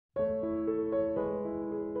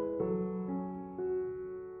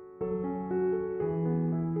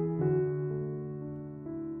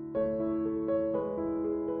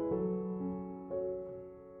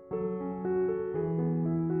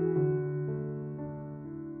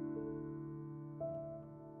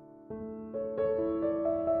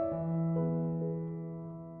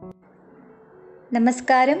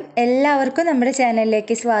നമസ്കാരം, എല്ലാവർക്കും നമ്മുടെ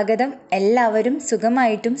ചാനലിലേക്ക് സ്വാഗതം. എല്ലാവരും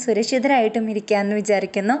സുഖമായിട്ടും സുരക്ഷിതരായിട്ടും ഇരിക്കാമെന്ന്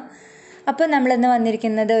വിചാരിക്കുന്നു. അപ്പോൾ നമ്മളിന്ന്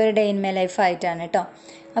വന്നിരിക്കുന്നത് ഒരു ഡേ ഇൻ മൈ ലൈഫ് ആയിട്ടാണ് കേട്ടോ.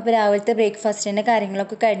 അപ്പോൾ രാവിലത്തെ ബ്രേക്ക്ഫാസ്റ്റിൻ്റെ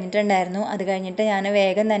കാര്യങ്ങളൊക്കെ കഴിഞ്ഞിട്ടുണ്ടായിരുന്നു. അത് കഴിഞ്ഞിട്ട് ഞാൻ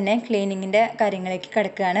വേഗം തന്നെ ക്ലീനിങ്ങിൻ്റെ കാര്യങ്ങളിലേക്ക്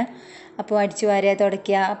കിടക്കുകയാണ്. അപ്പോൾ അടിച്ചു വാരുക,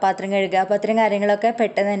 തുടയ്ക്കുക, പാത്രം കഴുകുക, അപ്പോൾ അത്രയും കാര്യങ്ങളൊക്കെ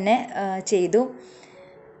പെട്ടെന്ന് തന്നെ ചെയ്തു.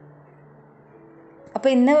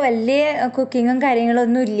 അപ്പോൾ ഇന്ന് വലിയ കുക്കിങ്ങും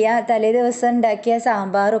കാര്യങ്ങളൊന്നും ഇല്ല. തലേ ദിവസം ഉണ്ടാക്കിയ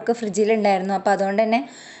സാമ്പാറൊക്കെ ഫ്രിഡ്ജിലുണ്ടായിരുന്നു. അപ്പോൾ അതുകൊണ്ട് തന്നെ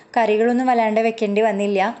കറികളൊന്നും വല്ലാണ്ട് വെക്കേണ്ടി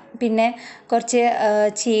വന്നില്ല. പിന്നെ കുറച്ച്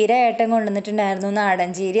ചീര ഏട്ടൻ കൊണ്ടുവന്നിട്ടുണ്ടായിരുന്നു, നാടൻ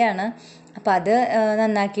ചീരയാണ്. അപ്പോൾ അത്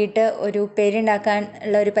നന്നാക്കിയിട്ട് ഒരു ഉപ്പേരി ഉണ്ടാക്കാൻ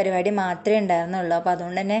ഉള്ള ഒരു പരിപാടി മാത്രമേ ഉണ്ടായിരുന്നുള്ളൂ. അപ്പോൾ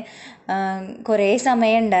അതുകൊണ്ട് തന്നെ കുറേ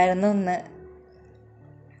സമയം ഉണ്ടായിരുന്നു ഇന്ന്.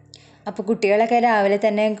 അപ്പോൾ കുട്ടികളൊക്കെ രാവിലെ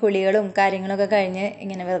തന്നെ കുളികളും കാര്യങ്ങളൊക്കെ കഴിഞ്ഞ്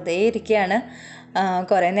ഇങ്ങനെ വെറുതെ ഇരിക്കുകയാണ്.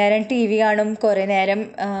 കുറേ നേരം ടി വി കാണും, കുറേ നേരം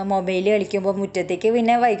മൊബൈൽ കളിക്കുമ്പോൾ മുറ്റത്തേക്ക്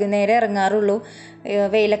പിന്നെ വൈകുന്നേരം ഇറങ്ങാറുള്ളൂ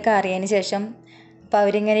വെയിലൊക്കെ അറിയതിന് ശേഷം. അപ്പോൾ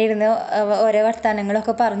അവരിങ്ങനെ ഇരുന്ന് ഓരോ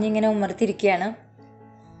വർത്തമാനങ്ങളൊക്കെ പറഞ്ഞിങ്ങനെ ഉമ്മർത്തിരിക്കുകയാണ്.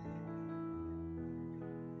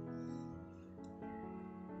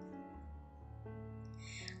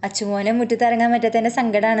 അച്ചുമോനെ മുറ്റത്തിറങ്ങാൻ പറ്റാത്തതിൻ്റെ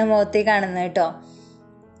സങ്കടമാണ് മുഖത്തേക്ക് കാണുന്നത് കേട്ടോ.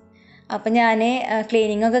 അപ്പം ഞാൻ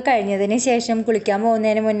ക്ലീനിങ്ങൊക്കെ കഴിഞ്ഞതിന് ശേഷം കുളിക്കാൻ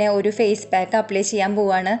പോകുന്നതിന് മുന്നേ ഒരു ഫേസ് പാക്ക് അപ്ലൈ ചെയ്യാൻ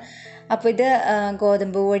പോവാണ്. അപ്പോൾ ഇത്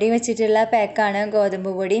ഗോതമ്പ് പൊടി വെച്ചിട്ടുള്ള പാക്കാണ്. ഗോതമ്പ്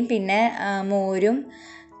പൊടിയും പിന്നെ മോരും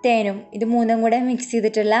തേനും ഇത് മൂന്നും കൂടെ മിക്സ്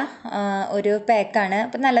ചെയ്തിട്ടുള്ള ഒരു പാക്കാണ്.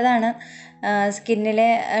 അപ്പം നല്ലതാണ്, സ്കിന്നിൽ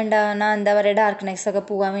ഉണ്ടാകുന്ന എന്താ പറയുക ഡാർക്ക്നെസ്സൊക്കെ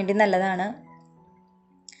പോകാൻ വേണ്ടി നല്ലതാണ്.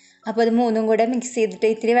 അപ്പോൾ ഇത് മൂന്നും കൂടെ മിക്സ് ചെയ്തിട്ട്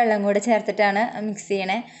ഇത്തിരി വെള്ളം കൂടെ ചേർത്തിട്ടാണ് മിക്സ്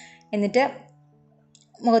ചെയ്യണേ. എന്നിട്ട്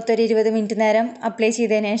മുഖത്തൊരു 20 മിനിറ്റ് നേരം അപ്ലൈ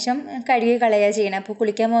ചെയ്തതിന് ശേഷം കഴുകി കളയുക ചെയ്യണം. അപ്പോൾ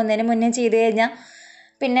കുളിക്കാൻ പോകുന്നതിന് മുന്നേ ചെയ്ത് കഴിഞ്ഞാൽ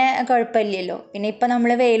പിന്നെ കുഴപ്പമില്ലല്ലോ. പിന്നെ ഇപ്പം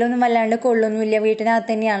നമ്മൾ വെയിലൊന്നും വല്ലാണ്ട് കൊള്ളൊന്നുമില്ല,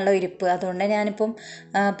 വീട്ടിനകത്ത് തന്നെയാണല്ലോ ഇരിപ്പ്. അതുകൊണ്ട് ഞാനിപ്പം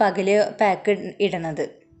പകൽ പാക്ക് ഇടണത്.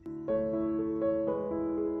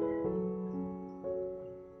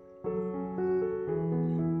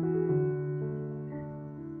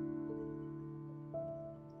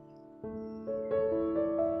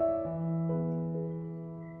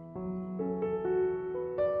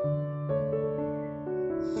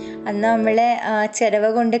 അന്ന് നമ്മളെ ചിരവ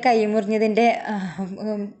കൊണ്ട് കൈ മുറിഞ്ഞതിൻ്റെ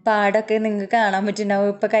പാടൊക്കെ നിങ്ങൾക്ക് കാണാൻ പറ്റുന്നുണ്ടാവും.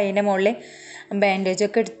 ഇപ്പോൾ കൈയിൻ്റെ മുകളിൽ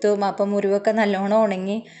ബാൻഡേജൊക്കെ എടുത്തു. അപ്പം മുറിവൊക്കെ നല്ലോണം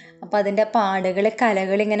ഉണങ്ങി. അപ്പം അതിൻ്റെ പാടുകൾ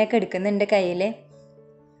കലകളിങ്ങനെ കിടക്കുന്നുണ്ട് കയ്യിൽ.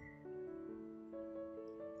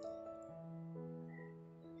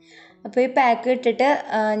 അപ്പോൾ ഈ പാക്ക് ഇട്ടിട്ട്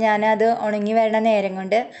ഞാനത് ഉണങ്ങി വരണ നേരം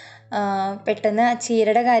കൊണ്ട് പെട്ടെന്ന്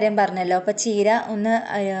ചീരയുടെ കാര്യം പറഞ്ഞല്ലോ, അപ്പോൾ ചീര ഒന്ന്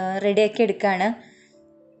റെഡിയാക്കി എടുക്കുകയാണ്.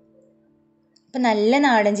 അപ്പം നല്ല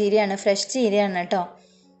നാടൻ ചീരയാണ്, ഫ്രഷ് ചീരയാണ് കേട്ടോ.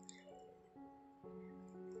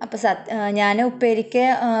 അപ്പോൾ ഞാൻ ഉപ്പേരിക്ക്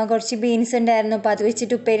കുറച്ച് ബീൻസ് ഉണ്ടായിരുന്നു. അപ്പോൾ അത്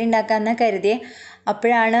വെച്ചിട്ട് ഉപ്പേരി ഉണ്ടാക്കാമെന്ന് കരുതി.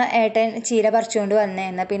 അപ്പോഴാണ് ഏട്ടൻ ചീര പറിച്ചുകൊണ്ട് വന്നത്.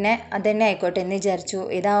 എന്നാൽ പിന്നെ അതുതന്നെ ആയിക്കോട്ടെ എന്ന് വിചാരിച്ചു.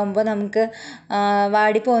 ഇതാവുമ്പോൾ നമുക്ക്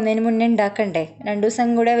വാടി പോകുന്നതിന് മുന്നേ ഉണ്ടാക്കണ്ടേ. 2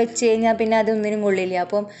 ദിവസം കൂടെ വെച്ച് കഴിഞ്ഞാൽ പിന്നെ അതൊന്നിനും കൊള്ളില്ല.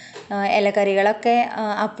 അപ്പം ഇലക്കറികളൊക്കെ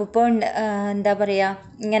അപ്പോൾ എന്താ പറയുക,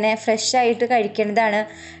 ഇങ്ങനെ ഫ്രഷായിട്ട് കഴിക്കുന്നതാണ്,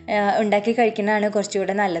 ഉണ്ടാക്കി കഴിക്കുന്നതാണ്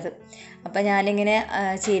കുറച്ചുകൂടെ നല്ലത്. അപ്പം ഞാനിങ്ങനെ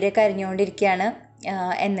ചീരയൊക്കെ അരിഞ്ഞുകൊണ്ടിരിക്കുകയാണ്.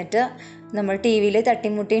 എന്നിട്ട് നമ്മൾ ടി വിയിൽ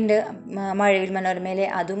തട്ടിമുട്ടിയുണ്ട് മഴവിൽ മനോരമയിൽ,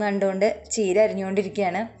 അതും കണ്ടുകൊണ്ട് ചീര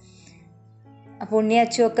അരിഞ്ഞുകൊണ്ടിരിക്കുകയാണ്. അപ്പോൾ ഉണ്ണി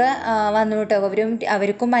അച്ചുമൊക്കെ വന്നു കേട്ടോ.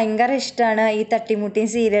 അവർക്കും ഭയങ്കര ഇഷ്ടമാണ് ഈ തട്ടിമുട്ടിയും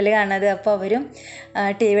സീരിയൽ കാണുന്നത്. അപ്പോൾ അവരും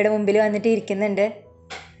ടി വിയുടെ മുമ്പിൽ വന്നിട്ട് ഇരിക്കുന്നുണ്ട്.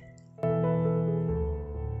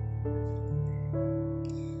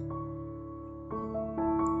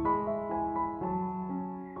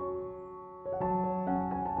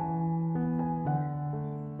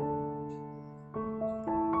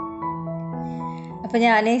 അപ്പോൾ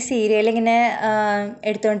ഞാൻ സീരിയൽ ഇങ്ങനെ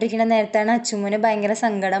എടുത്തുകൊണ്ടിരിക്കുന്ന നേരത്താണ് അച്ചുവിന് ഭയങ്കര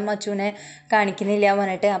സങ്കടം, അച്ചുവിനെ കാണിക്കുന്നില്ല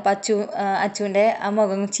പറഞ്ഞിട്ട്. അപ്പോൾ അച്ചുവിൻ്റെ ആ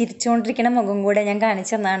മുഖം, ചിരിച്ചുകൊണ്ടിരിക്കുന്ന മുഖം കൂടെ ഞാൻ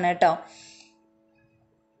കാണിച്ചു തന്നതാണ് കേട്ടോ.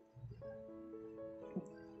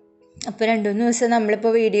 അപ്പോൾ 2-3 ദിവസം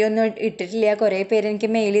നമ്മളിപ്പോൾ വീഡിയോ ഒന്നും ഇട്ടിട്ടില്ല. കുറേ പേര്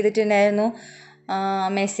എനിക്ക് മെയിൽ ചെയ്തിട്ടുണ്ടായിരുന്നു,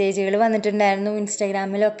 മെസ്സേജുകൾ വന്നിട്ടുണ്ടായിരുന്നു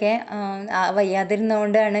ഇൻസ്റ്റാഗ്രാമിലൊക്കെ.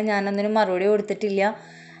 വയ്യാതിരുന്നതുകൊണ്ടാണ് ഞാനൊന്നിനും മറുപടി കൊടുത്തിട്ടില്ല.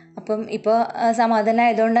 അപ്പം ഇപ്പോൾ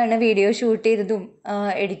സമാധാനമായതുകൊണ്ടാണ് വീഡിയോ ഷൂട്ട് ചെയ്തതും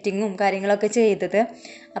എഡിറ്റിങ്ങും കാര്യങ്ങളൊക്കെ ചെയ്തത്.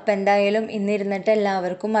 അപ്പോൾ എന്തായാലും ഇന്നിരുന്നിട്ട്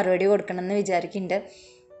എല്ലാവർക്കും മറുപടി കൊടുക്കണമെന്ന് വിചാരിക്കുന്നുണ്ട്.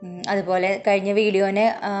 അതുപോലെ കഴിഞ്ഞ വീഡിയോന്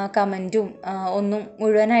കമൻറ്റും ഒന്നും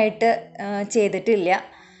മുഴുവനായിട്ട് ചെയ്തിട്ടില്ല.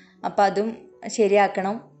 അപ്പോൾ അതും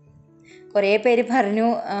ശരിയാക്കണം. കുറേ പേര് പറഞ്ഞു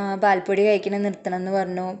പാൽപ്പൊടി കഴിക്കണം നിർത്തണം എന്ന്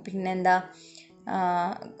പറഞ്ഞു. പിന്നെന്താ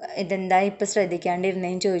ഇതെന്താ ഇപ്പോൾ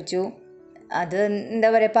ശ്രദ്ധിക്കാണ്ടിരുന്നതെന്ന് ചോദിച്ചു. അത് എന്താ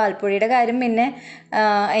പറയുക, പാൽപ്പൊടിയുടെ കാര്യം പിന്നെ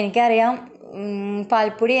എനിക്കറിയാം.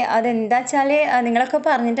 പാൽപ്പൊടി അതെന്താ വെച്ചാൽ നിങ്ങളൊക്കെ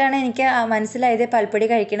പറഞ്ഞിട്ടാണ് എനിക്ക് മനസ്സിലായത് പാൽപ്പൊടി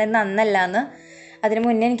കഴിക്കണത് നന്നല്ല എന്ന്. അതിന്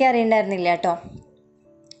മുന്നേ എനിക്ക് അറിയണ്ടായിരുന്നില്ല കേട്ടോ.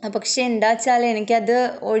 പക്ഷെ എന്താ വെച്ചാൽ എനിക്കത്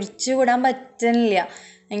ഒഴിച്ചുകൂടാൻ പറ്റുന്നില്ല.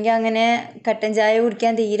 എനിക്ക് അങ്ങനെ കട്ടൻ ചായ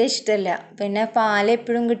കുടിക്കാൻ തീരെ ഇഷ്ടമല്ല. പിന്നെ പാൽ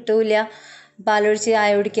എപ്പോഴും കിട്ടൂല, പാലൊഴിച്ച്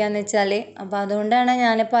ചായ കുടിക്കുകയെന്ന് വെച്ചാൽ. അപ്പോൾ അതുകൊണ്ടാണ്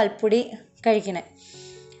ഞാൻ പാൽപ്പൊടി കഴിക്കണേ.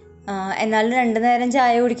 എന്നാലും 2 നേരം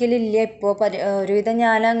ചായ കുടിക്കലില്ല ഇപ്പോൾ. ഒരുവിധം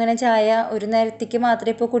ഞാനങ്ങനെ ചായ ഒരു നേരത്തേക്ക്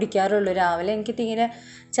മാത്രമേ ഇപ്പോൾ കുടിക്കാറുള്ളൂ. രാവിലെ എനിക്ക് തീരെ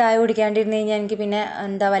ചായ കുടിക്കാണ്ടിരുന്ന് കഴിഞ്ഞാൽ എനിക്ക് പിന്നെ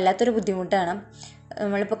വല്ലാത്തൊരു ബുദ്ധിമുട്ടാണ്.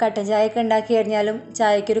 നമ്മളിപ്പോൾ കട്ടൻ ചായയൊക്കെ ഉണ്ടാക്കി കഴിഞ്ഞാലും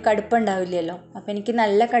ചായക്കൊരു കടുപ്പുണ്ടാവില്ലല്ലോ. അപ്പോൾ എനിക്ക്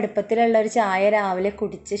നല്ല കടുപ്പത്തിലുള്ളൊരു ചായ രാവിലെ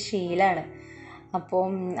കുടിച്ച് ശീലമാണ്. അപ്പോൾ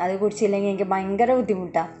അത് കുടിച്ചില്ലെങ്കിൽ എനിക്ക് ഭയങ്കര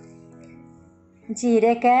ബുദ്ധിമുട്ടാണ്.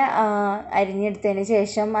 ചീരയൊക്കെ അരിഞ്ഞെടുത്തതിന്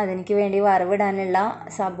ശേഷം അതിലേക്ക് വേണ്ടി വറവിടാനുള്ള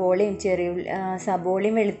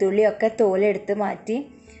സബോളയും വെളുത്തുള്ളിയും ഒക്കെ തോലെടുത്ത് മാറ്റി,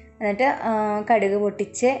 എന്നിട്ട് കടുക്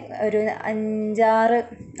പൊട്ടിച്ച് ഒരു 5-6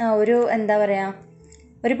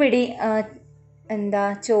 ഒരു പിടി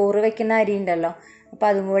ചോറ് വെക്കുന്ന അരി ഉണ്ടല്ലോ, അപ്പോൾ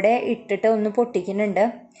അതും കൂടെ ഇട്ടിട്ട് ഒന്ന് പൊട്ടിക്കുന്നുണ്ട്.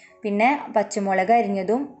 പിന്നെ പച്ചമുളക്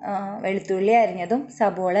അരിഞ്ഞതും വെളുത്തുള്ളി അരിഞ്ഞതും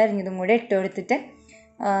സബോള അരിഞ്ഞതും കൂടെ ഇട്ട് കൊടുത്തിട്ട്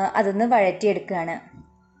അതൊന്ന് വഴറ്റിയെടുക്കുകയാണ്.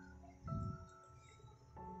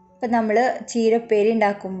 ഇപ്പം നമ്മൾ ചീര ഉപ്പേരി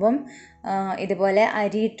ഉണ്ടാക്കുമ്പം ഇതുപോലെ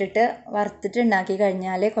അരി ഇട്ടിട്ട് വറുത്തിട്ട് ഉണ്ടാക്കി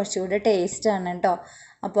കഴിഞ്ഞാൽ കുറച്ചുകൂടെ ടേസ്റ്റാണ് കേട്ടോ.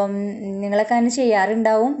 അപ്പം നിങ്ങളൊക്കെ അങ്ങനെ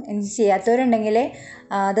ചെയ്യാറുണ്ടാവും. ചെയ്യാത്തവരുണ്ടെങ്കിൽ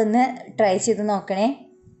അതൊന്ന് ട്രൈ ചെയ്ത് നോക്കണേ.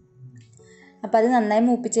 അപ്പോൾ അത് നന്നായി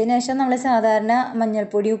മൂപ്പിച്ചതിന് ശേഷം നമ്മൾ സാധാരണ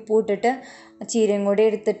മഞ്ഞൾപ്പൊടി ഉപ്പും ഇട്ടിട്ട് ചീരയും കൂടി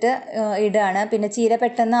എടുത്തിട്ട് ഇടുകയാണ്. പിന്നെ ചീര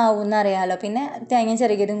പെട്ടെന്ന് ആവുമെന്ന് അറിയാമല്ലോ, പിന്നെ തേങ്ങ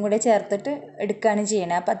ചിരകിയതും കൂടെ ചേർത്തിട്ട് എടുക്കുകയാണ്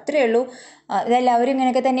ചെയ്യണത്. അപ്പോൾ അത്രയേ ഉള്ളൂ. ഇതെല്ലാവരും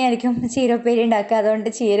ഇങ്ങനെയൊക്കെ തന്നെയായിരിക്കും ചീര ഉപ്പേരി ഉണ്ടാക്കുക. അതുകൊണ്ട്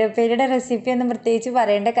ചീര ഉപ്പേരിയുടെ റെസിപ്പി ഒന്നും പ്രത്യേകിച്ച്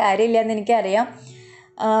പറയേണ്ട കാര്യമില്ല എന്ന് എനിക്കറിയാം.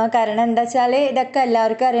 കാരണം എന്താ വെച്ചാൽ ഇതൊക്കെ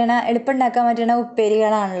എല്ലാവർക്കും അറിയണ എളുപ്പം ഉണ്ടാക്കാൻ പറ്റുന്ന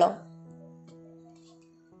ഉപ്പേരികളാണല്ലോ.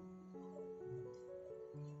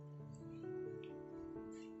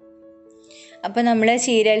 അപ്പോൾ നമ്മൾ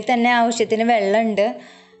ചീരയിൽ തന്നെ ആവശ്യത്തിന് വെള്ളമുണ്ട്.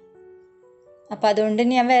 അപ്പം അതുകൊണ്ട്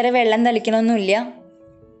ഞാൻ വേറെ വെള്ളം തളിക്കണമൊന്നുമില്ല.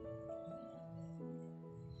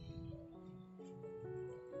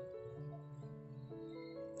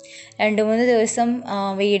 രണ്ട് മൂന്ന് ദിവസം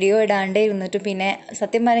വീഡിയോ ഇടാണ്ട് ഇരുന്നിട്ട് പിന്നെ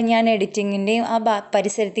സത്യം പറഞ്ഞാൽ ഞാൻ എഡിറ്റിങ്ങിൻ്റെയും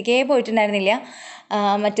പരിസരത്തേക്കേ പോയിട്ടുണ്ടായിരുന്നില്ല.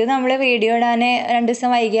 മറ്റു നമ്മൾ വീഡിയോ ഇടാൻ 2 ദിവസം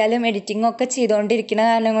വൈകിയാലും എഡിറ്റിങ്ങൊക്കെ ചെയ്തുകൊണ്ടിരിക്കുന്ന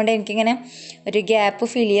കാരണം കൊണ്ട് എനിക്കിങ്ങനെ ഒരു ഗ്യാപ്പ്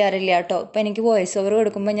ഫീൽ ചെയ്യാറില്ല കേട്ടോ. ഇപ്പോൾ എനിക്ക് വോയിസ് ഓവർ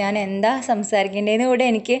കൊടുക്കുമ്പോൾ ഞാൻ എന്താ സംസാരിക്കേണ്ടതെന്ന് കൂടെ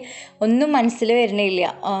എനിക്ക് ഒന്നും മനസ്സിൽ വരുന്നില്ല.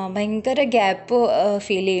 ഭയങ്കര ഗ്യാപ്പ്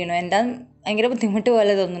ഫീൽ ചെയ്യണു. ഭയങ്കര ബുദ്ധിമുട്ട്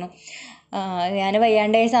പോലെ തോന്നുന്നു. ഞാൻ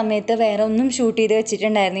വയ്യാണ്ടായ സമയത്ത് വേറെ ഒന്നും ഷൂട്ട് ചെയ്ത്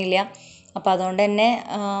വെച്ചിട്ടുണ്ടായിരുന്നില്ല. അപ്പോൾ അതുകൊണ്ട് തന്നെ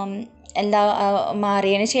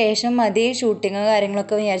മാറിയതിന് ശേഷം മതി ഷൂട്ടിങ്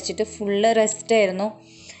കാര്യങ്ങളൊക്കെ വിചാരിച്ചിട്ട് ഫുള്ള് റെസ്റ്റ് ആയിരുന്നു.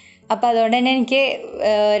 അപ്പോൾ അതുകൊണ്ട് തന്നെ എനിക്ക്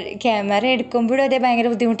ക്യാമറ എടുക്കുമ്പോഴും അതേ ഭയങ്കര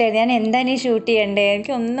ബുദ്ധിമുട്ടായിരുന്നു. ഞാൻ എന്താണ് ഈ ഷൂട്ട് ചെയ്യേണ്ടത്,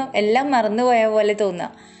 എനിക്കൊന്നും എല്ലാം മറന്നു പോയ പോലെ തോന്നുക.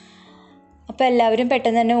 അപ്പോൾ എല്ലാവരും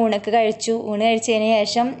പെട്ടെന്ന് തന്നെ ഊണൊക്കെ കഴിച്ചു. ഊണ് കഴിച്ചതിന്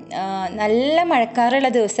ശേഷം നല്ല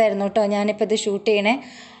മഴക്കാറുള്ള ദിവസമായിരുന്നു കേട്ടോ ഞാനിപ്പോൾ ഇത് ഷൂട്ട് ചെയ്യണേ.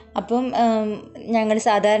 അപ്പം ഞങ്ങൾ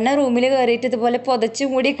സാധാരണ റൂമിൽ കയറിയിട്ട് ഇതുപോലെ പുതച്ച്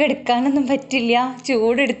മൂടിയൊക്കെ എടുക്കാനൊന്നും പറ്റില്ല,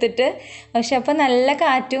 ചൂടെടുത്തിട്ട്. പക്ഷെ അപ്പോൾ നല്ല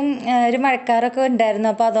കാറ്റും ഒരു മഴക്കാറൊക്കെ ഉണ്ടായിരുന്നു.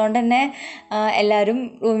 അപ്പോൾ അതുകൊണ്ട് തന്നെ എല്ലാവരും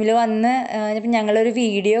റൂമിൽ വന്ന് ഞങ്ങളൊരു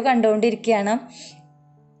വീഡിയോ കണ്ടുകൊണ്ടിരിക്കുകയാണ്.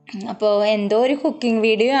 അപ്പോൾ എന്തോ ഒരു കുക്കിംഗ്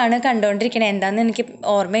വീഡിയോ ആണ് കണ്ടുകൊണ്ടിരിക്കണത്. എന്താണെന്ന് എനിക്ക്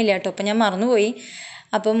ഓർമ്മയില്ല കേട്ടോ, അപ്പോൾ ഞാൻ മറന്നുപോയി.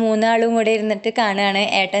 അപ്പോൾ 3 ആളും കൂടെ ഇരുന്നിട്ട് കാണുകയാണ്.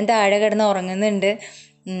 ഏട്ടൻ താഴെ കിടന്ന് ഉറങ്ങുന്നുണ്ട്.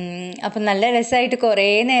 അപ്പം നല്ല രസമായിട്ട് കുറേ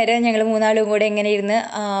നേരം ഞങ്ങൾ 3 ആളും കൂടെ ഇങ്ങനെ ഇരുന്ന്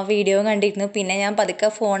വീഡിയോ കണ്ടിരുന്നു. പിന്നെ ഞാൻ പതുക്കെ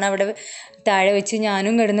ഫോൺ അവിടെ താഴെ വെച്ച്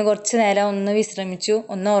ഞാനും കിടന്ന് കുറച്ച് നേരം ഒന്ന് വിശ്രമിച്ചു,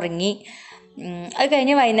 ഒന്ന് ഉറങ്ങി. അത്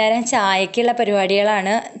കഴിഞ്ഞ് വൈകുന്നേരം ചായക്കുള്ള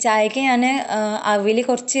പരിപാടികളാണ്. ചായക്ക് ഞാൻ അവിൽ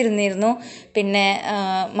കുറച്ച് ഇരുന്നിരുന്നു. പിന്നെ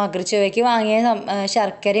മകരച്ചൊവ്വയ്ക്ക് വാങ്ങിയ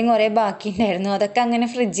ശർക്കരയും കുറേ ബാക്കി ഉണ്ടായിരുന്നു. അതൊക്കെ അങ്ങനെ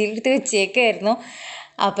ഫ്രിഡ്ജിലെടുത്ത് വെച്ചേക്കായിരുന്നു.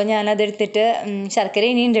 അപ്പം ഞാനതെടുത്തിട്ട് ശർക്കര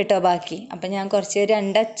ഇനിയുണ്ട് കേട്ടോ ബാക്കി. അപ്പം ഞാൻ കുറച്ച്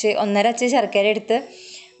 1.5 അച്ച് ശർക്കര എടുത്ത്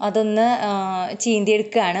അതൊന്ന്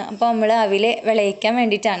ചീന്തിയെടുക്കുകയാണ്. അപ്പോൾ നമ്മൾ അവിൽ വിളയിക്കാൻ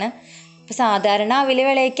വേണ്ടിയിട്ടാണ്. അപ്പോൾ സാധാരണ അവിൽ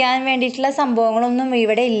വിളയിക്കാൻ വേണ്ടിയിട്ടുള്ള സംഭവങ്ങളൊന്നും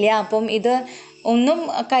ഇവിടെ ഇല്ല. അപ്പം ഇത് ഒന്നും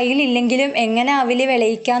കയ്യിലില്ലെങ്കിലും എങ്ങനെ അവിൽ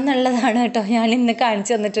വിളയിക്കാം എന്നുള്ളതാണ് കേട്ടോ ഞാൻ ഇന്ന്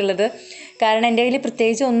കാണിച്ചു തന്നിട്ടുള്ളത്. കാരണം എൻ്റെ കയ്യിൽ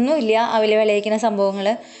പ്രത്യേകിച്ച് ഒന്നുമില്ല അവിൽ വിളയിക്കുന്ന സംഭവങ്ങൾ.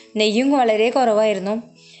 നെയ്യും വളരെ കുറവായിരുന്നു.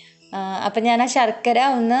 അപ്പം ഞാൻ ആ ശർക്കര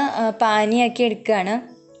ഒന്ന് പാനിയാക്കി എടുക്കുകയാണ്.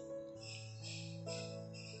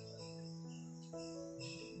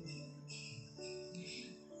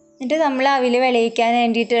 എന്നിട്ട് നമ്മൾ അവിൽ വിളയിക്കാൻ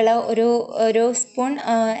വേണ്ടിയിട്ടുള്ള ഒരു സ്പൂൺ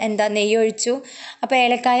നെയ്യ് ഒഴിച്ചു. അപ്പോൾ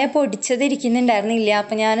ഏലക്കായ പൊടിച്ചതിരിക്കുന്നുണ്ടായിരുന്നില്ല.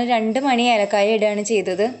 അപ്പോൾ ഞാൻ 2 മണി ഏലക്കായ ഇടുകയാണ്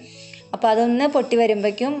ചെയ്തത്. അപ്പോൾ അതൊന്ന് പൊട്ടി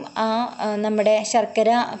വരുമ്പോഴേക്കും നമ്മുടെ ശർക്കര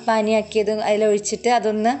പാനിയാക്കിയത് അതിലൊഴിച്ചിട്ട്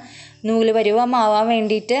അതൊന്ന് നൂല് പരുവമാവാൻ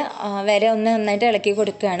വേണ്ടിയിട്ട് വരെ ഒന്ന് നന്നായിട്ട് ഇളക്കി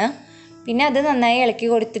കൊടുക്കുകയാണ്. പിന്നെ അത് നന്നായി ഇളക്കി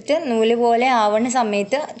കൊടുത്തിട്ട് നൂല് പോലെ ആവുന്ന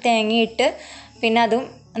സമയത്ത് തേങ്ങയിട്ട് പിന്നെ അതും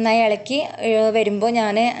നന്നായി ഇളക്കി വരുമ്പോൾ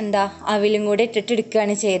ഞാൻ അവിലും കൂടി ഇട്ടിട്ട്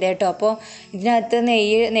എടുക്കുകയാണ് ചെയ്തത് കേട്ടോ. അപ്പോൾ ഇതിനകത്ത്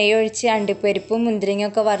നെയ്യ് ഒഴിച്ച് അണ്ടിപ്പരിപ്പും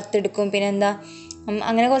മുന്തിരിങ്ങയൊക്കെ വറുത്തെടുക്കും. പിന്നെ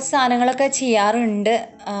അങ്ങനെ കുറച്ച് സാധനങ്ങളൊക്കെ ചെയ്യാറുണ്ട്.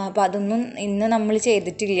 അപ്പോൾ അതൊന്നും ഇന്ന് നമ്മൾ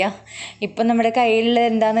ചെയ്തിട്ടില്ല. ഇപ്പം നമ്മുടെ കയ്യിലുള്ള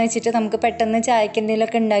എന്താണെന്ന് വെച്ചിട്ട് നമുക്ക് പെട്ടെന്ന് ചായക്ക്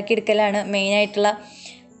എന്തെങ്കിലുമൊക്കെ ഉണ്ടാക്കിയെടുക്കലാണ് മെയിനായിട്ടുള്ള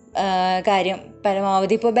കാര്യം.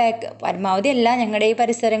 പരമാവധി ഇപ്പോൾ പരമാവധി അല്ല, ഞങ്ങളുടെ ഈ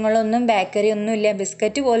പരിസരങ്ങളിലൊന്നും ബേക്കറി ഒന്നുമില്ല.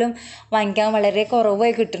 ബിസ്ക്കറ്റ് പോലും വാങ്ങിക്കാൻ വളരെ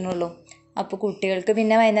കുറവായി കിട്ടുന്നുള്ളൂ. അപ്പോൾ കുട്ടികൾക്ക്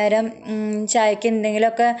പിന്നെ വൈകുന്നേരം ചായക്ക്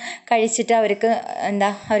എന്തെങ്കിലുമൊക്കെ കഴിച്ചിട്ട് അവർക്ക്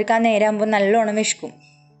അവർക്ക് ആ നേരമാകുമ്പോൾ നല്ലോണം വിശക്കും.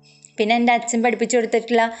 പിന്നെ എൻ്റെ അച്ഛൻ പഠിപ്പിച്ചു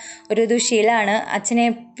കൊടുത്തിട്ടുള്ള ഒരു ദുശീലമാണ്. അച്ഛൻ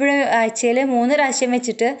എപ്പോഴും ആഴ്ചയിൽ 3 പ്രാവശ്യം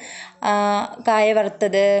വെച്ചിട്ട് കായ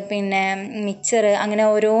വറുത്തത്, പിന്നെ മിക്സർ, അങ്ങനെ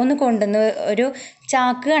ഓരോന്ന് കൊണ്ടുവന്ന് ഒരു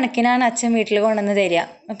ചാക്ക് കണക്കിനാണ് അച്ഛൻ വീട്ടിൽ കൊണ്ടുവന്ന് തരിക.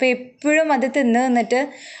 അപ്പോൾ എപ്പോഴും അത് തിന്നിട്ട്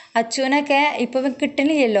അച്ഛനൊക്കെ ഇപ്പോൾ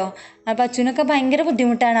കിട്ടണില്ലല്ലോ. അപ്പോൾ അച്ഛനൊക്കെ ഭയങ്കര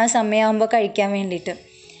ബുദ്ധിമുട്ടാണ് ആ സമയമാകുമ്പോൾ കഴിക്കാൻ വേണ്ടിയിട്ട്.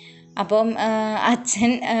 അപ്പം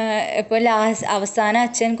അച്ഛൻ ഇപ്പോൾ അവസാനം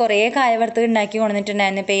അച്ഛൻ കുറേ കായ വറുത്ത് ഉണ്ടാക്കി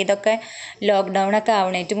കൊണ്ടുവന്നിട്ടുണ്ടായിരുന്നു. ഇപ്പോൾ ഇതൊക്കെ ലോക്ക്ഡൗണൊക്കെ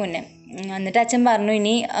ആവണേറ്റ് മുന്നേ. എന്നിട്ട് അച്ഛൻ പറഞ്ഞു,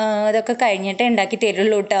 ഇനി അതൊക്കെ കഴിഞ്ഞിട്ടേ ഉണ്ടാക്കി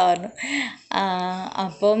തരുള്ളൂ കേട്ടോ പറഞ്ഞു.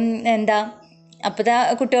 അപ്പം അപ്പോൾ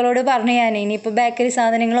കുട്ടികളോട് പറഞ്ഞു ഞാൻ, ഇനിയിപ്പോൾ ബേക്കറി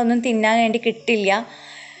സാധനങ്ങളൊന്നും തിന്നാൻ വേണ്ടി കിട്ടില്ല.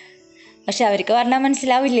 പക്ഷെ അവർക്ക് പറഞ്ഞാൽ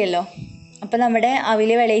മനസ്സിലാവില്ലല്ലോ. അപ്പോൾ നമ്മുടെ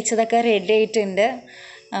അവിൽ വിളയിച്ചതൊക്കെ റെഡി ആയിട്ടുണ്ട്.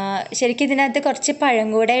 ശരിക്കും ഇതിനകത്ത് കുറച്ച് പഴം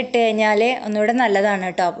കൂടെ ഇട്ട് കഴിഞ്ഞാൽ ഒന്നുകൂടെ നല്ലതാണ്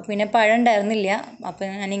കേട്ടോ. അപ്പോൾ പിന്നെ പഴം ഉണ്ടായിരുന്നില്ല, അപ്പോൾ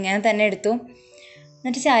ഞാൻ ഇങ്ങനെ തന്നെ എടുത്തു.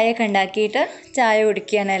 എന്നിട്ട് ചായയൊക്കെ ഉണ്ടാക്കിയിട്ട് ചായ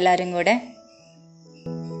കുടിക്കുകയാണ് എല്ലാവരും കൂടെ.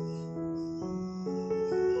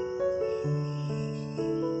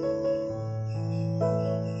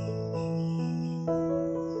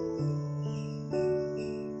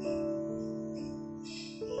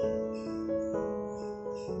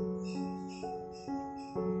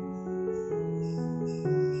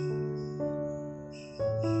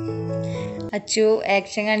 അച്ചു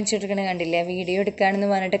ആക്ഷൻ കാണിച്ചു കൊടുക്കണ കണ്ടില്ലേ? വീഡിയോ എടുക്കുകയാണെന്ന്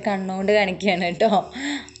പറഞ്ഞിട്ട് കണ്ണുകൊണ്ട് കാണിക്കുകയാണ് കേട്ടോ.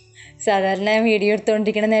 സാധാരണ വീഡിയോ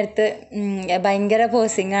എടുത്തുകൊണ്ടിരിക്കുന്ന നേരത്ത് ഭയങ്കര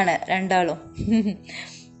പോസിങ്ങാണ് രണ്ടാളും.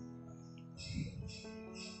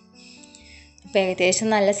 അപ്പോൾ ഏകദേശം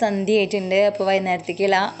നല്ല സന്ധ്യയായിട്ടുണ്ട്. അപ്പോൾ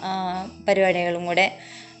വൈകുന്നേരത്തേക്കുള്ള പരിപാടികളും കൂടെ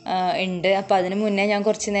ഉണ്ട്. അപ്പോൾ അതിന് മുന്നേ ഞാൻ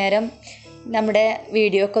കുറച്ച് നേരം നമ്മുടെ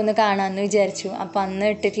വീഡിയോ ഒക്കെ ഒന്ന് കാണാമെന്ന് വിചാരിച്ചു. അപ്പോൾ അന്ന്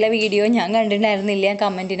ഇട്ടിട്ടുള്ള വീഡിയോ ഞാൻ കണ്ടിട്ടുണ്ടായിരുന്നില്ല.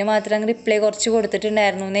 കമൻറ്റിന് മാത്രം റിപ്ലൈ കുറച്ച്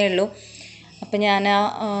കൊടുത്തിട്ടുണ്ടായിരുന്നു എന്നേ ഉള്ളൂ. അപ്പം ഞാൻ ആ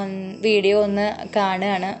വീഡിയോ ഒന്ന്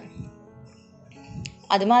കാണുകയാണ്.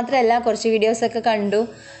 അതുമാത്രമല്ല, കുറച്ച് വീഡിയോസൊക്കെ കണ്ടു.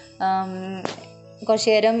 കുറച്ച്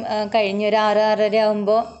നേരം കഴിഞ്ഞ് ഒരു 6-6:30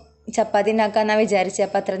 ആകുമ്പോൾ ചപ്പാത്തി ഉണ്ടാക്കാമെന്നാണ് വിചാരിച്ചത്.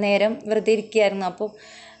 അപ്പോൾ അത്ര നേരം വെറുതെ ഇരിക്കുകയായിരുന്നു. അപ്പോൾ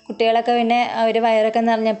കുട്ടികളൊക്കെ പിന്നെ അവർ വയറൊക്കെ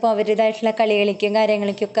നിറഞ്ഞപ്പോൾ അവരുടേതായിട്ടുള്ള കളികളിക്കും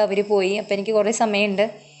കാര്യങ്ങളിലേക്കൊക്കെ അവർ പോയി. അപ്പോൾ എനിക്ക് കുറേ സമയമുണ്ട്.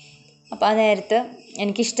 അപ്പോൾ ആ നേരത്ത്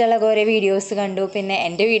എനിക്കിഷ്ടമുള്ള കുറേ വീഡിയോസ് കണ്ടു. പിന്നെ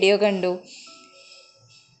എൻ്റെ വീഡിയോ കണ്ടു.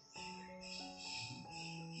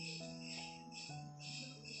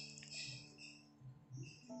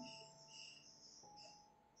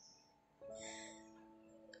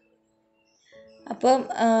 അപ്പം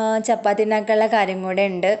ചപ്പാത്തി ഉണ്ടാക്കാനുള്ള കാര്യം കൂടെ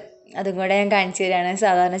ഉണ്ട്. അതും കൂടെ ഞാൻ കാണിച്ചു തരാണ്.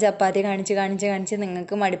 സാധാരണ ചപ്പാത്തി കാണിച്ച്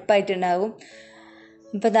നിങ്ങൾക്ക് മടുപ്പായിട്ടുണ്ടാകും.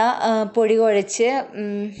 അപ്പോൾ ഇതാ പൊടി കുഴച്ച്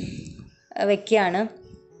വെക്കുകയാണ്.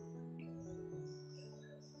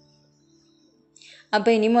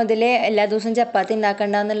 അപ്പോൾ ഇനി മുതൽ എല്ലാ ദിവസവും ചപ്പാത്തി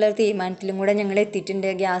ഉണ്ടാക്കണ്ട എന്നുള്ളൊരു തീരുമാനത്തിലും കൂടെ ഞങ്ങൾ എത്തിയിട്ടുണ്ട്.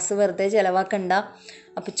 ഗ്യാസ് വെറുതെ ചിലവാക്കണ്ട.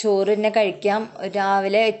 അപ്പോൾ ചോറ് തന്നെ കഴിക്കാം.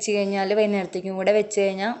 രാവിലെ വെച്ച് കഴിഞ്ഞാൽ വൈകുന്നേരത്തേക്കും കൂടെ വെച്ച്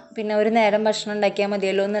കഴിഞ്ഞാൽ പിന്നെ ഒരു നേരം ഭക്ഷണം ഉണ്ടാക്കിയാൽ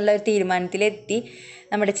മതിയല്ലോ എന്നുള്ള ഒരു തീരുമാനത്തിലെത്തി,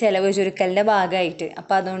 നമ്മുടെ ചിലവ് ചുരുക്കലിൻ്റെ ഭാഗമായിട്ട്.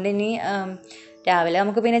 അപ്പോൾ അതുകൊണ്ട് ഇനി രാവിലെ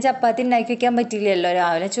നമുക്ക് പിന്നെ ചപ്പാത്തി ഉണ്ടാക്കി വയ്ക്കാൻ പറ്റില്ലല്ലോ.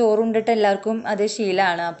 രാവിലെ ചോറുണ്ടിട്ട് എല്ലാവർക്കും അത്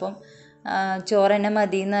ശീലമാണ്. അപ്പം ചോറ് തന്നെ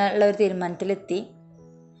മതി എന്നുള്ള ഒരു തീരുമാനത്തിലെത്തി.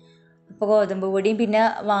 അപ്പോൾ ഗോതമ്പ് പൊടിയും പിന്നെ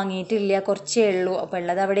വാങ്ങിയിട്ടില്ല, കുറച്ചേ ഉള്ളൂ. അപ്പോൾ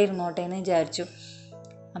ഉള്ളത് അവിടെ ഇരുന്നോട്ടെ എന്ന് വിചാരിച്ചു.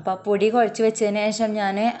 അപ്പോൾ പൊടി കുഴച്ച് വെച്ചതിന് ശേഷം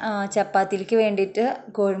ഞാൻ ചപ്പാത്തിക്ക് വേണ്ടിയിട്ട്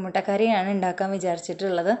കോഴിമുട്ടക്കറിയാണ് ഉണ്ടാക്കാൻ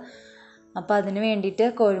വിചാരിച്ചിട്ടുള്ളത്. അപ്പോൾ അതിന് വേണ്ടിയിട്ട്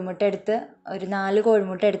കോഴിമുട്ട എടുത്ത് ഒരു 4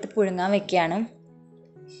 കോഴിമുട്ട എടുത്ത് പുഴുങ്ങാൻ വെക്കുകയാണ്.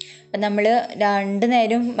 അപ്പം നമ്മൾ 2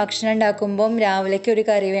 നേരം ഭക്ഷണം ഉണ്ടാക്കുമ്പം രാവിലേക്ക് ഒരു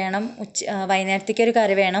കറി വേണം, വൈകുന്നേരത്തേക്ക് ഒരു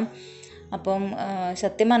കറി വേണം. അപ്പം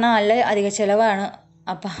സത്യം പറഞ്ഞാൽ നല്ല അധിക ചിലവാണ്.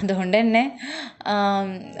 അപ്പം അതുകൊണ്ട് തന്നെ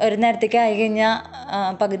ഒരു നേരത്തേക്ക് ആയി കഴിഞ്ഞാൽ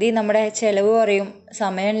പകുതി നമ്മുടെ ചിലവ് കുറയും,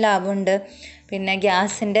 സമയം ലാഭമുണ്ട്, പിന്നെ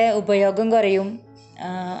ഗ്യാസിൻ്റെ ഉപയോഗം കുറയും.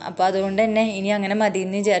 അപ്പോൾ അതുകൊണ്ട് തന്നെ ഇനി അങ്ങനെ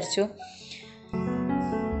മതിയെന്ന് വിചാരിച്ചു.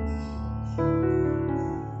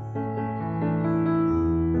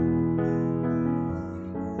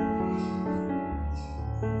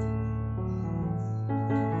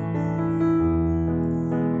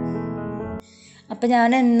 അപ്പോൾ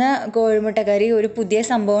ഞാൻ ഇന്ന് കോഴിമുട്ടക്കറി ഒരു പുതിയ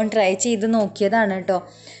സംഭവം ട്രൈ ചെയ്ത് നോക്കിയതാണ് കേട്ടോ.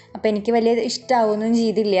 അപ്പോൾ എനിക്ക് വലിയ ഇഷ്ടമാവുകയൊന്നും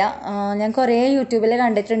ചെയ്തില്ല. ഞാൻ കുറേ യൂട്യൂബിൽ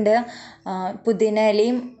കണ്ടിട്ടുണ്ട് പുതിന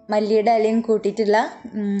ഇലയും മല്ലിയുടെ ഇലയും കൂട്ടിയിട്ടുള്ള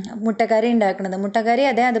മുട്ടക്കറി ഉണ്ടാക്കുന്നത്. മുട്ടക്കറി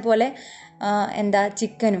അതുപോലെ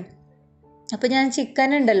ചിക്കനും. അപ്പോൾ ഞാൻ ചിക്കൻ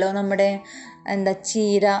ഉണ്ടല്ലോ, നമ്മുടെ എന്താ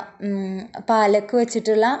ചീര പാലക്ക്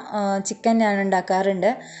വെച്ചിട്ടുള്ള ചിക്കൻ ഞാൻ ഉണ്ടാക്കാറുണ്ട്.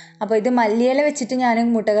 അപ്പോൾ ഇത് മല്ലിയില വെച്ചിട്ട് ഞാൻ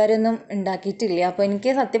മുട്ടക്കറിയൊന്നും ഉണ്ടാക്കിയിട്ടില്ല. അപ്പോൾ എനിക്ക്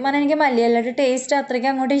സത്യം പറഞ്ഞാൽ എനിക്ക് മല്ലിയിലയുടെ ടേസ്റ്റ് അത്രയ്ക്ക്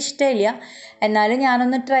അങ്ങോട്ട് ഇഷ്ടമില്ല. എന്നാലും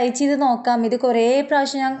ഞാനൊന്ന് ട്രൈ ചെയ്ത് നോക്കാം. ഇത് കുറേ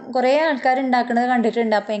പ്രാവശ്യം ഞാൻ കുറേ ആൾക്കാർ ഉണ്ടാക്കുന്നത്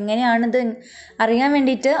കണ്ടിട്ടുണ്ട്. അപ്പോൾ എങ്ങനെയാണിത് അറിയാൻ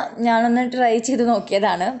വേണ്ടിയിട്ട് ഞാനൊന്ന് ട്രൈ ചെയ്ത്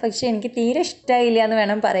നോക്കിയതാണ്. പക്ഷേ എനിക്ക് തീരെ ഇഷ്ടമായില്ല എന്ന്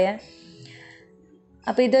വേണം പറയാൻ.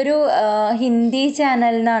 അപ്പോൾ ഇതൊരു ഹിന്ദി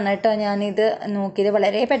ചാനലിൽ നിന്നാണ് കേട്ടോ ഞാനിത് നോക്കിയത്.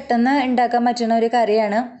 വളരെ പെട്ടെന്ന് ഉണ്ടാക്കാൻ പറ്റുന്ന ഒരു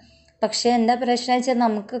കറിയാണ്. പക്ഷേ എന്താ പ്രശ്നം വെച്ചാൽ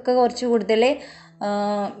നമുക്കൊക്കെ കുറച്ച് കൂടുതൽ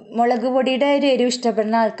മുളക് പൊടിയുടെ ഒരു എരിവ്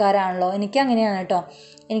ഇഷ്ടപ്പെടുന്ന ആൾക്കാരാണല്ലോ. എനിക്ക് അങ്ങനെയാണ് കേട്ടോ.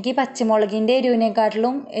 എനിക്ക് പച്ചമുളകിൻ്റെ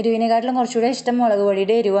എരിവിനെക്കാട്ടിലും കുറച്ചുകൂടെ ഇഷ്ടം മുളക്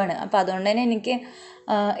പൊടിയുടെ എരിവാണ്. അപ്പോൾ അതുകൊണ്ട് തന്നെ എനിക്ക്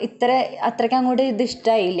അത്രയ്ക്ക് അങ്ങോട്ട് ഇത്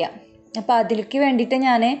ഇഷ്ടമായില്ല. അപ്പോൾ അതിലേക്ക് വേണ്ടിയിട്ട്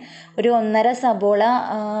ഞാൻ ഒരു 1.5 സബോള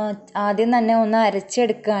ആദ്യം തന്നെ ഒന്ന്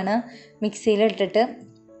അരച്ചെടുക്കുകയാണ് മിക്സിയിലിട്ടിട്ട്.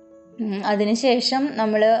 അതിന് ശേഷം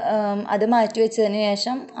നമ്മൾ അത് മാറ്റി വെച്ചതിന്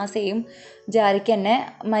ശേഷം ആ സെയിം ജാറിക്ക് തന്നെ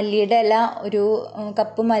മല്ലിയുടെ ഇല, ഒരു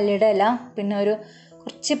കപ്പ് മല്ലിയുടെ ഇല, പിന്നെ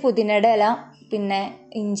കുറച്ച് പുതിനയുടെ ഇല, പിന്നെ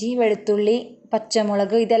ഇഞ്ചി, വെളുത്തുള്ളി,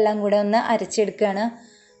 പച്ചമുളക് ഇതെല്ലാം കൂടെ ഒന്ന് അരച്ചെടുക്കുകയാണ്.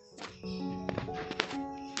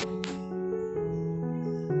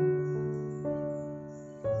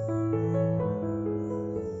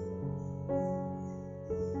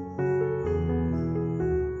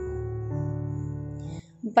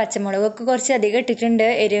 പച്ചമുളകൊക്കെ കുറച്ച് അധികം ഇട്ടിട്ടുണ്ട്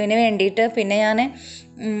എരിവിന് വേണ്ടിയിട്ട്. പിന്നെ ഞാൻ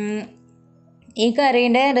ഈ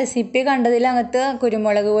കറീൻ്റെ റെസിപ്പി കണ്ടതിലകത്ത്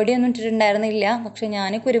കുരുമുളക് പൊടിയൊന്നും ഇട്ടിട്ടുണ്ടായിരുന്നില്ല. പക്ഷെ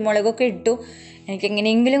ഞാൻ കുരുമുളകൊക്കെ ഇട്ടു എനിക്ക്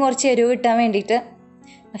എങ്ങനെയെങ്കിലും കുറച്ച് എരിവ് കിട്ടാൻ വേണ്ടിയിട്ട്.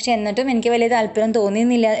 പക്ഷെ എന്നിട്ടും എനിക്ക് വലിയ താല്പര്യം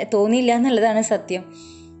തോന്നിയില്ല എന്നുള്ളതാണ് സത്യം.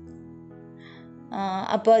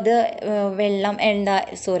 അപ്പോൾ അത്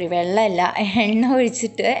എണ്ണ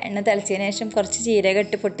ഒഴിച്ചിട്ട് എണ്ണ തിളച്ചതിന് ശേഷം കുറച്ച് ജീരകം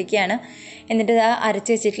ഇട്ട് പൊട്ടിക്കുകയാണ്. എന്നിട്ട്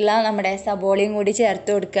അരച്ച് വെച്ചിട്ടുള്ള നമ്മുടെ സബോളയും കൂടി ചേർത്ത്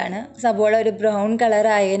കൊടുക്കുകയാണ്. സബോള ഒരു ബ്രൗൺ കളർ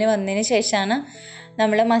ആയതിന് വന്നതിന് ശേഷമാണ്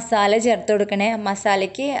നമ്മൾ മസാല ചേർത്ത് കൊടുക്കണേ.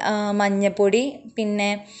 മസാലയ്ക്ക് മഞ്ഞൾപ്പൊടി,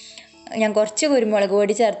 പിന്നെ ഞാൻ കുറച്ച് കുരുമുളക്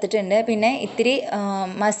പൊടി ചേർത്തിട്ടുണ്ട്, പിന്നെ ഇത്തിരി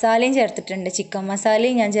മസാലയും ചേർത്തിട്ടുണ്ട്. ചിക്കൻ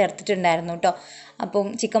മസാലയും ഞാൻ ചേർത്തിട്ടുണ്ടായിരുന്നു കേട്ടോ. അപ്പം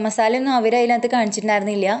ചിക്കൻ മസാലയൊന്നും അതിനകത്ത്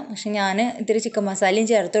കാണിച്ചിട്ടുണ്ടായിരുന്നില്ല. പക്ഷെ ഞാൻ ഇത്തിരി ചിക്കൻ മസാലയും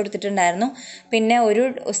ചേർത്ത് കൊടുത്തിട്ടുണ്ടായിരുന്നു. പിന്നെ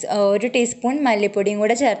ഒരു ടീസ്പൂൺ മല്ലിപ്പൊടിയും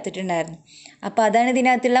കൂടെ ചേർത്തിട്ടുണ്ടായിരുന്നു. അപ്പോൾ അതാണ്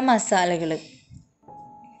ഇതിനകത്തുള്ള മസാലകൾ.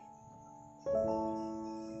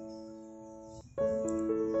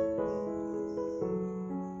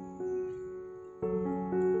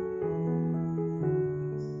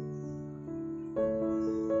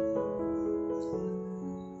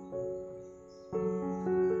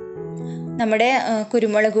 നമ്മുടെ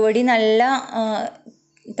കുരുമുളക് പൊടി നല്ല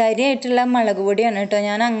തരിയായിട്ടുള്ള മുളക് പൊടിയാണ് കേട്ടോ.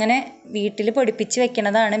 ഞാൻ അങ്ങനെ വീട്ടിൽ പൊടിപ്പിച്ച്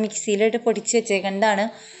വെക്കണതാണ്, മിക്സിയിലിട്ട് പൊടിച്ച് വെച്ചേക്കുന്നതാണ്.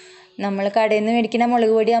 നമ്മൾ കടയിൽ നിന്ന് മേടിക്കുന്ന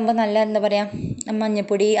മുളക് പൊടിയാകുമ്പോൾ നല്ല എന്താ പറയുക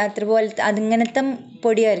മഞ്ഞൾപ്പൊടി അതിങ്ങനത്തെ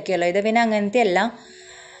പൊടിയായിരിക്കുമല്ലോ. ഇത് പിന്നെ അങ്ങനത്തെ അല്ല.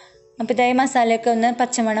 അപ്പോൾ ഇതായി മസാലയൊക്കെ ഒന്ന്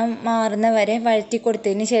പച്ചമണം മാറുന്ന വരെ വഴറ്റി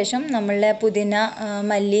കൊടുത്തതിന് ശേഷം നമ്മളുടെ പുതിന,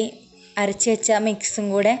 മല്ലി അരച്ച് വെച്ച മിക്സും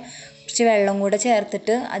കൂടെ കുറച്ച് വെള്ളം കൂടെ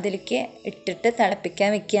ചേർത്തിട്ട് അതിലേക്ക് ഇട്ടിട്ട് തിളപ്പിക്കാൻ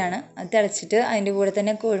വെക്കുകയാണ്. അത് തിളച്ചിട്ട് അതിൻ്റെ കൂടെ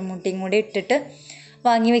തന്നെ കോഴിമുട്ടയും കൂടി ഇട്ടിട്ട്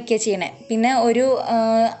വാങ്ങി വെക്കുക ചെയ്യണേ. പിന്നെ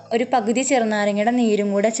ഒരു പകുതി ചെറുനാരങ്ങയുടെ നീരും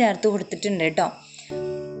കൂടെ ചേർത്ത് കൊടുത്തിട്ടുണ്ട് കേട്ടോ.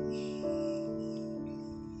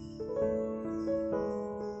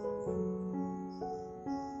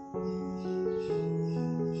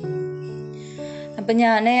 അപ്പം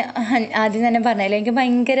ഞാൻ ആദ്യം തന്നെ പറഞ്ഞില്ല, എനിക്ക്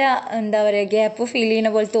ഭയങ്കര എന്താ പറയുക ഗ്യാപ്പ് ഫീൽ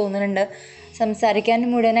ചെയ്യുന്ന പോലെ തോന്നുന്നുണ്ട്. സംസാരിക്കാൻ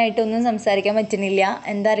മുഴുവനായിട്ടൊന്നും സംസാരിക്കാൻ പറ്റുന്നില്ല.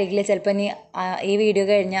 എന്താ അറിയില്ല, ചിലപ്പോൾ ഈ വീഡിയോ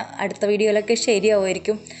കഴിഞ്ഞാൽ അടുത്ത വീഡിയോയിലൊക്കെ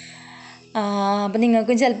ശരിയാവുമായിരിക്കും. അപ്പോൾ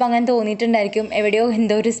നിങ്ങൾക്കും ചിലപ്പോൾ അങ്ങനെ തോന്നിയിട്ടുണ്ടായിരിക്കും, എവിടെയോ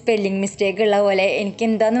എന്തോ ഒരു സ്പെല്ലിംഗ് മിസ്റ്റേക്ക് ഉള്ള പോലെ. എനിക്ക്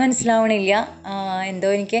എന്താണെന്ന് മനസ്സിലാവണില്ല,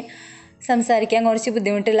 എനിക്ക് സംസാരിക്കാൻ കുറച്ച്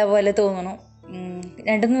ബുദ്ധിമുട്ടുള്ള പോലെ തോന്നുന്നു.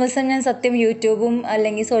 2 ദിവസം ഞാൻ സത്യം യൂട്യൂബും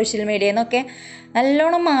അല്ലെങ്കിൽ സോഷ്യൽ മീഡിയയിൽ നിന്നൊക്കെ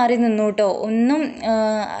നല്ലോണം മാറി നിന്നു കേട്ടോ.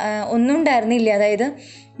 ഒന്നും ഉണ്ടായിരുന്നില്ല. അതായത്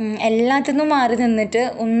എല്ലാത്തിൽ നിന്നും മാറി നിന്നിട്ട്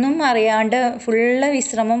ഒന്നും അറിയാണ്ട് ഫുള്ള്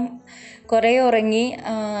വിശ്രമം, കുറേ ഉറങ്ങി,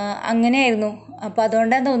 അങ്ങനെയായിരുന്നു. അപ്പോൾ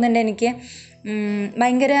അതുകൊണ്ടാണ് തോന്നുന്നുണ്ട് എനിക്ക്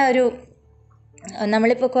ഭയങ്കര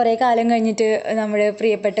നമ്മളിപ്പോൾ കുറേ കാലം കഴിഞ്ഞിട്ട് നമ്മുടെ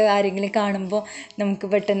പ്രിയപ്പെട്ട ആരെങ്കിലും കാണുമ്പോൾ നമുക്ക്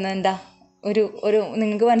പെട്ടെന്ന്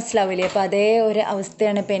നിങ്ങൾക്ക് മനസ്സിലാവില്ലേ. അപ്പോൾ അതേ ഒരു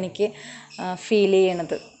അവസ്ഥയാണ് ഇപ്പോൾ എനിക്ക് ഫീൽ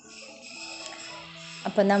ചെയ്യണത്.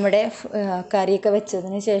 അപ്പം നമ്മുടെ കറിയൊക്കെ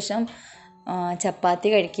വെച്ചതിന് ശേഷം ചപ്പാത്തി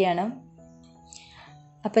കഴിക്കുകയാണ്.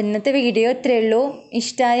 അപ്പോൾ ഇന്നത്തെ വീഡിയോ ഇത്രയേ ഉള്ളൂ.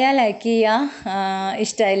 ഇഷ്ടമായാൽ ലൈക്ക് ചെയ്യുക,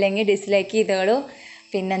 ഇഷ്ടമായില്ലെങ്കിൽ ഡിസ്ലൈക്ക് ചെയ്തോളൂ.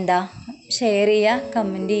 പിന്നെന്താ, ഷെയർ ചെയ്യുക,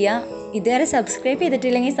 കമൻറ്റ് ചെയ്യുക. ഇതുവരെ സബ്സ്ക്രൈബ്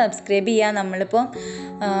ചെയ്തിട്ടില്ലെങ്കിൽ സബ്സ്ക്രൈബ് ചെയ്യുക. നമ്മളിപ്പോൾ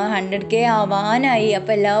 100K ആവാനായി.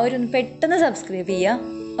 അപ്പോൾ എല്ലാവരും പെട്ടെന്ന് സബ്സ്ക്രൈബ്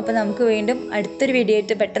ചെയ്യുക. അപ്പോൾ നമുക്ക് വീണ്ടും അടുത്തൊരു വീഡിയോ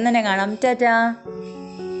ആയിട്ട് പെട്ടെന്ന് തന്നെ കാണാം. ടാറ്റാ.